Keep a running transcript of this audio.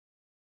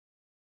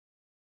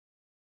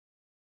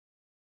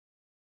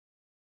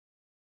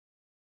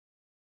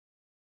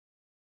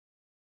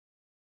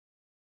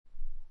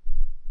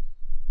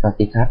สวัส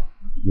ดีครับ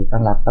ยินดีต้อ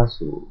นรับเข้า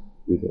สู่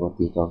วิดีโอ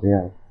ติวตอเรีย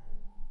ล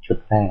ชุด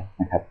แรก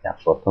นะครับจาก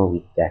Photo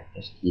with Jack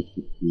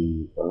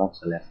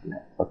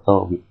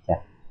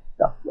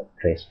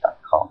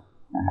http://photowithjack.wordpress.com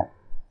นะครับ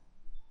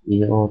วิ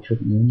ดีโอชุด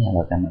นี้เนี่ยเร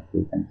าจะมาคุ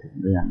ยกันถึง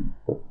เรื่อง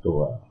ตัว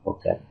โปร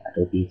แกรม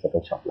Adobe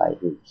Photoshop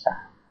Lightroom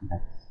 3นะครั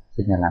บ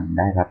ซึ่งกำลังไ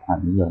ด้รับความ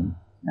นิยม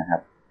นะครั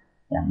บ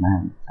อย่างมา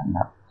กสำห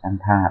รับช่าง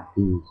ภาพ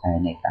ที่ใช้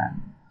ในการ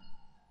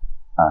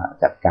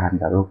จัดการ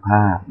กับรูปภ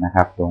าพนะค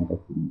รับรวมไป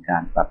ถึงกา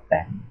รปรับแ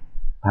ต่ง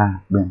ภาพ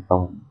เบื้อง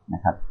ต้นน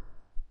ะครับ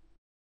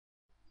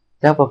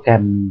เจ้าโปรแกร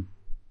ม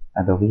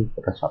Adobe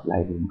Photoshop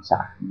Lightroom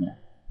 3เนี่ย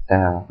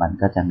มัน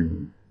ก็จะมี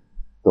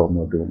ตัวโม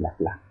ดูล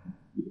หลัก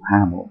ๆอยู่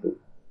5โมดูล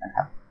นะค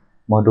รับ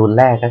โมดูล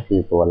แรกก็คื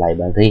อตัว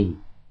Library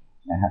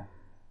นะครับ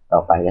ต่อ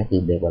ไปก็คื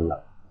อ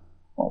Develop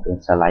โมดูล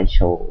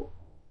Slideshow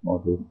โม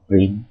ดูล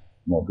Print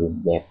โมดูล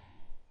Web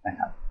นะค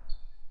รับ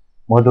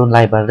โมดูล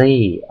Library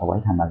เอาไว้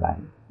ทำอะไร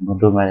โม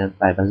ดูล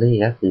Library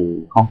ก็คือ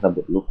ห้องส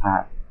มุดรูปภา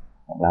พ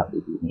ของเรา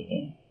ดีๆนี่เอ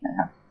งนะค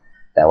รับ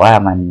แต่ว่า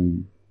มัน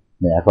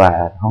เหนือกว่า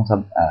ห้อง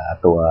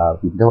ตัว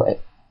Windows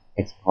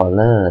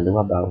Explorer หรือ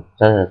ว่าเบราว์เ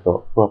ซอร์ตัว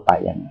ทั่วไป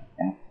อย่างนี้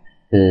นะ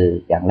คือ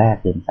อย่างแรก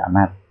คือสาม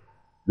ารถ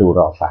ดูร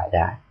อไฟล์ไ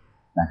ด้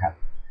นะครับ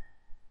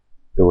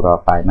ดูรอ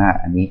ไฟล์มาก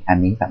อัน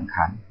นี้สำ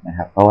คัญนะค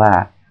รับเพราะว่า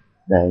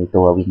โดย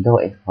ตัว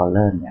Windows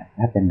Explorer เนี่ย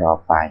ถ้าเป็นรอ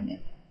ไฟล์เนี่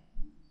ย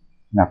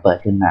มาเปิด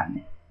ขึ้นมาเ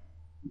นี่ย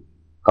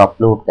ก๊อป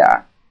รูปจาก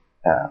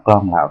กล้อ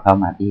งเราเข้า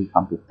มาที่ค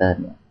อมพิวเตอร์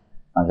เนี่ย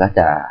มันก็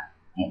จะ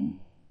เห็น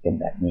เป็น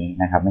แบบนี้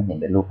นะครับไม่เห็น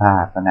เป็นรูปภา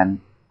พเพราะนั้น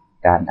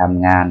การท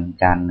ำงาน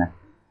การ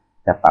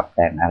จะปรับแ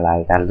ต่งอะไร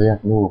การเลือก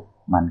รูป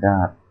มันก็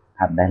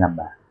ทำได้ล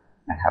ำบาก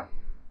นะครับ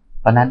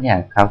เพราะนั้นเนี่ย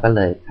เขาก็เ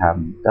ลยท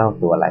ำเจ้า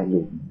ตัว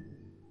Lightroom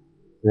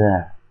เพื่อ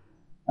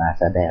มา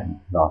แสดง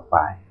รอไฟ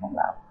ล์ของ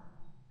เรา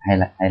ใ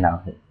ห้เรา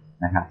เห็น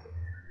นะครับ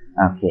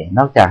โอเคน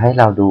อกจากให้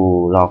เราดู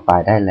รอไฟ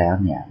ล์ได้แล้ว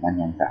เนี่ยมัน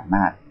ยังสาม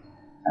ารถ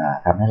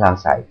ทำให้เรา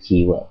ใส่คี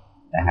ย์เวิร์ด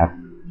นะครับ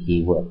คี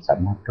ย์เวิร์ดส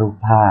ำหรับรูป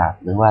ภาพ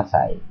หรือว่าใ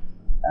ส่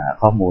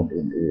ข้อมูล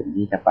อื่นๆ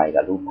ที่จะไป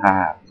กับรูปภ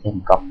าพเช่น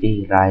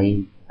Copyright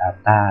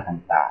Data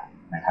ต่าง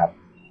ๆนะครับ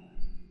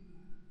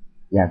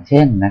อย่างเ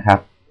ช่นนะครับ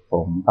ผ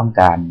มต้อง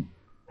การ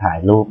ถ่าย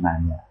รูปมา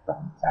เนี่ย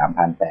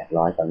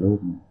 3,800 กว่ารูป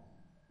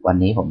วัน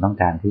นี้ผมต้อง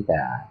การที่จะ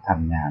ท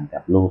ำงานกั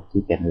บรูป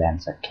ที่เป็น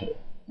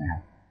Landscape นะครั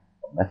บ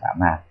ผมก็สา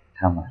มารถเ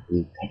ข้ามา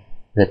ที่ Text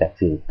เพื่อจะ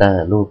ฟิลเตอ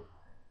ร์รูป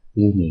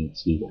ที่มี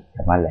คีย์เวิร์ดค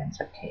ำว่า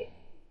Landscape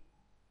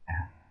นะค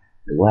รับ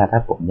หรือว่าถ้า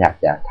ผมอยาก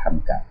จะท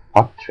ำกับ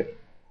Portrait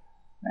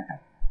นะครับ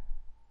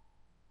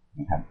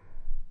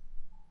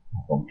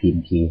ผมพิม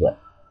พ์คีย์เวิร์ด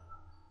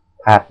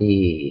ภาพที่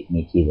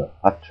มีคีย์เวิร์ด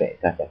Portrait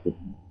ก็จะขึ้น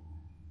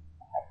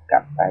กลั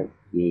บไป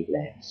ที่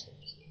Landscape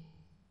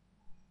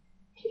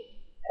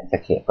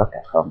ก็ก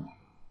ลับเข้ามา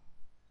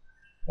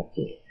โอเค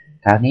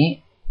คราวนี้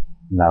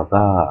เรา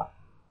ก็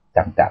จ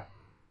ำกัด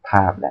ภ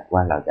าพแหละว่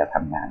าเราจะท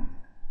ำงาน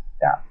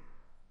กับ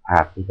ภา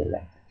พที่เป็น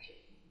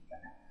Landscape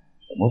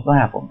สมมุติว่า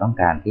ผมต้อง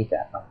การที่จะ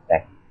ตกแต่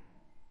ง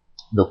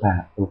รูป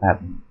ภาพ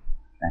นี้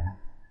นะครับ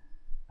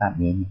ภาพ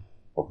นี้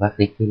ผมก็ค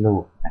ลิกที่รู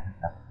ปนะครับ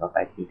แล้วผมก็ไป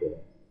ที่เดิม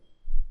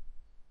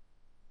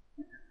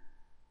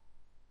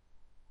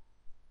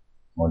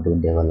โมดูล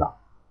Develop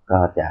ก็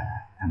จะ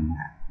ทำง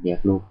านเรียก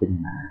รูปขึ้น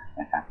มา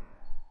นะครับ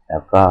แล้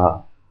วก็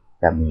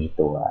จะมี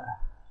ตัว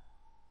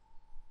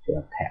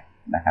แท็บ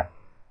นะครับ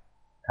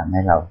ทำใ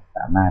ห้เราส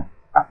ามารถ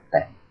ปรับแ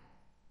ต่ง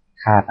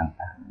ค่า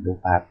ต่างๆรูป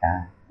ภาพได้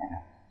นะครั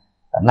บ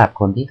สำหรับ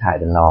คนที่ถ่าย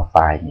เป็น RAW ไฟ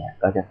ล์เนี่ย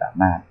ก็จะสา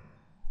มารถ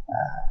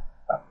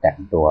ปรับแต่ง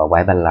ตัวไว้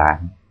บาลาน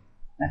ซ์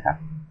นะครับ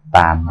ต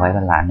ามไว้บ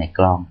าลานซ์ในก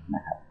ล้องน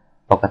ะครับ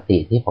ปกติ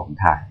ที่ผม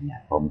ถ่ายเนี่ย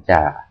ผมจะ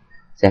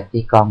เซต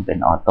ที่กล้องเป็น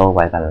ออโต้ไ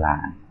ว้บาลา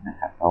นซ์นะ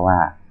ครับเพราะว่า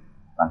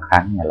บางค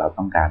รั้งเนี่ยเรา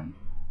ต้องการ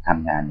ท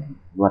ำงานอย่าง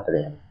รวดเ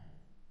ร็ว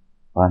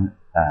เพราะ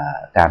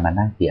การมา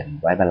นั่งเปลี่ยน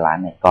ไว้บาลาน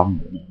ซ์ในกล้องอ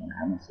ยู่เนี่ย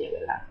มันเสียเว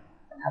ลา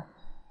นะครับ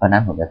เพราะนั้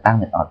นผมจะตั้ง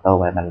เป็นออโต้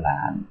ไว้บาล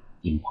านซ์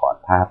import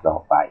ภาพรอ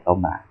ไฟล์เข้า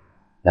มา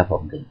แล้วผ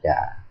มถึงจะ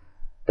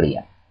เปลี่ย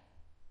น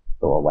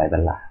ตัวไว้บา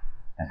ลานซ์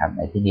นะครับใ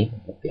นที่นี้ผ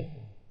มจะเปลี่ยน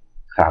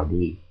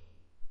cloudy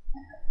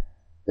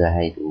เพื่อใ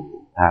ห้ดู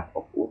ภาพอ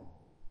บอุ่น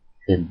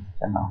ขึ้น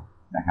สักหน่อย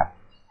นะครับ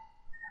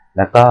แ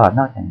ล้วก็น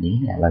อกจากนี้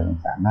เนี่ยเรายัง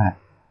สามารถ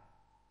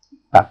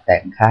ปรับแต่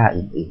งค่า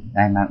อื่นๆไ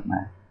ด้มากม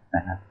ายน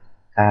ะครับ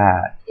ค่า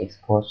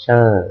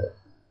exposure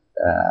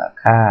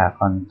ค่า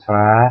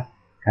contrast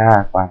ค่า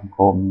ความค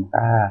ม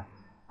ค่า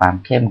ความ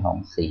เข้มของ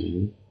สี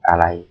อะ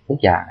ไรทุก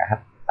อย่างนะครั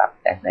บปรับ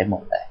แต่งได้หม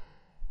ดเลย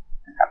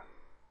นะครับ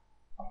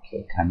โอเค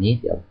คราวนี้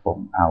เดี๋ยวผม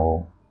เอา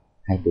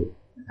ให้ดู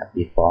นะครับ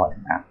before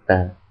and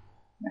after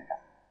นะครับ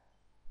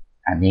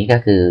อันนี้ก็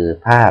คือ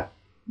ภาพ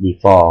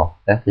before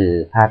ก็คือ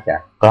ภาพจา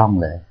กกล้อง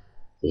เลย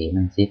สี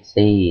มัน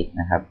ซีดๆ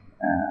นะครับ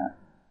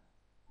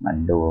มัน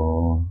ดู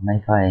ไม่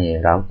ค่อย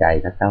เร้าใจ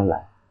เท่าไห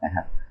ร่นะค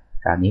รับ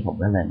คราวนี้ผม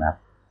ก็เลยมา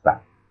ปรับ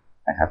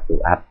นะครับดู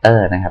after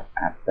นะครับ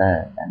after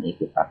อันนี้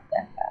คือปรับแ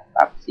ต่งป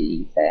รับสี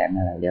แสง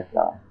อะไรเรียบ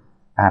ร้อย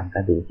ภาพก็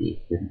ดูดี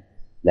ขึ้น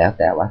แล้ว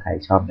แต่ว่าใคร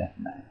ชอบแบบ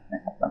ไหนน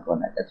ะครับบางคน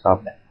อาจจะชอบ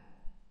แบบ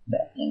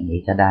อย่างนี้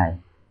ก็ได้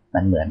มั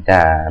นเหมือนกั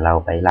บเรา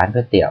ไปร้านก๋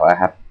วยเตี๋ยว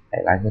ครับไป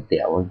ร้านก๋วยเ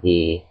ตี๋ยวบางที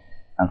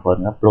างคน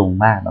ก็ปรุง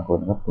มากบางคน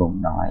ก็ปรุง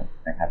น้อย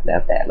นะครับแล้ว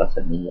แต่รส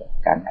นิยม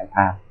การถ่ายภ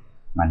าพ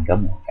มันก็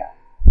เหมือนกัน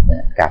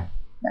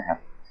นะครับ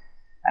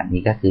อัน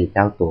นี้ก็คือเ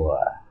จ้าตัว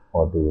โม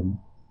ดูล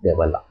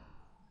Develop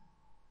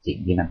สิ่ง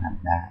ที่มันท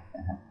ำได้น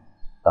ะครับ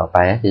ต่อไป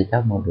ก็คือเจ้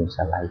าโมดูลส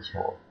ไลด์โช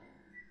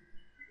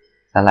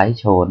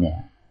ว์เนี่ย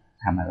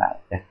ทำอะไร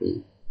ก็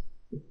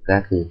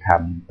คือท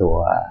ำตัว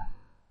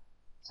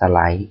สไล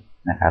ด์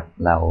นะครับ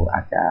เราอ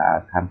าจจะ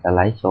ทำสไล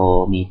ด์โช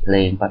ว์มีเพล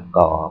งประก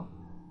อบ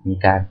มี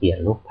การเปลี่ยน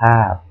รูปภ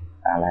าพ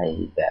อะไร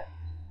แบบ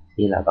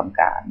ที่เราต้อง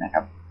การนะค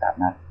รับสา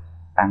มารถ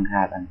ตั้งค่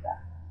าต่า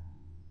ง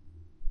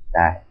ๆไ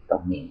ด้ตร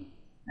งนี้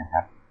นะค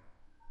รับ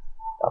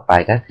ต่อไป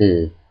ก็คือ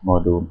โม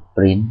ดูล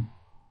Print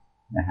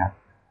นะครับ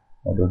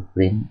โมดูล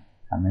Print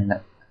ทำให้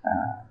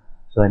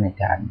ช่วยใน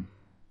การ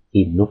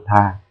พิมพ์รูปภ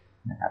าพ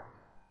นะครับ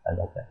เ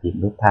ราจะพิมพ์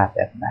รูปภาพแ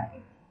บบไหน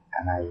อ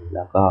ะไรแ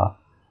ล้วก็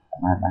สา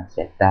มารถมาเซ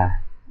ตได้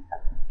นะครับ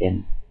เป็น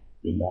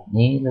พิมพ์แบบ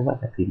นี้หรือว่า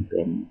จะพิมพ์เ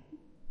ป็น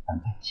คอน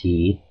แทคชี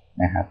ท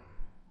นะครับ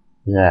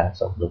เพื่อ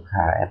ส่งลูก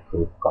ค้าแอปพ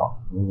รูฟก่อน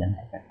หรือยังไง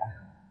ก็ตาม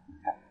นะ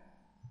ครับ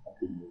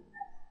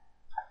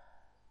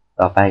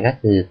ต่อไปก็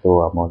คือตัว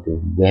โมดู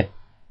ลเว็บ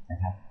นะ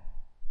ครับ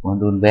โม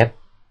ดูลเว็บ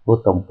พูด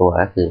ตรงตัว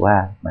ก็คือว่า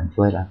มัน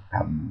ช่วยเราท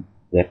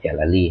ำเว็บแกลเ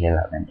ลอรี่ให้เร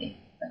านั่นเอง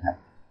นะครับ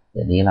เ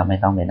ดี๋ยวนี้เราไม่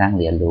ต้องไปนั่ง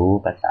เรียนรู้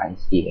ภาษา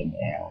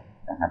HTML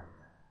นะครับ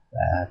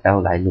เจ้า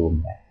Lightroom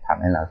เนี่ยทำ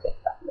ให้เราเสร็จ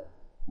สับเลย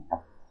นะครับ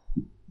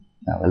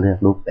เราก็เลือก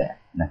รูปแบบ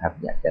นะครับ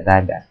อยากจะได้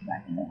แบบไหน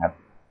นะครับ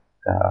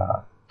ก็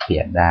เปลี่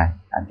ยนได้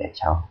ตามใจ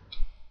ชอบ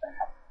นะค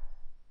รับ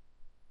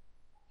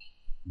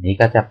นี้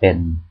ก็จะเป็น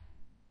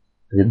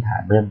พื้นฐา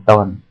นเริ่ม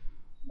ต้น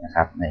นะค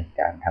รับใน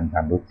การทำคว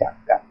ามรู้จัก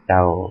กับเจ้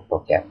าโปร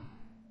แกรม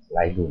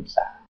Lightroom 3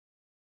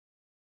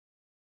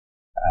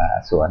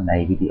ส่วนใน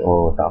วิดีโอ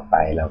ต่อไป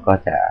เราก็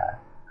จะ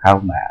เข้า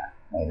มา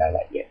ในรายล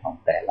ะเอียดของ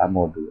แต่ละโม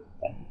ดูล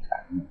กันอีกค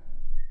รั้ง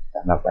ส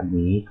ำหรับวัน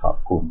นี้ขอบ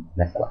คุณแ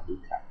ละสวัสดี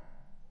ครับ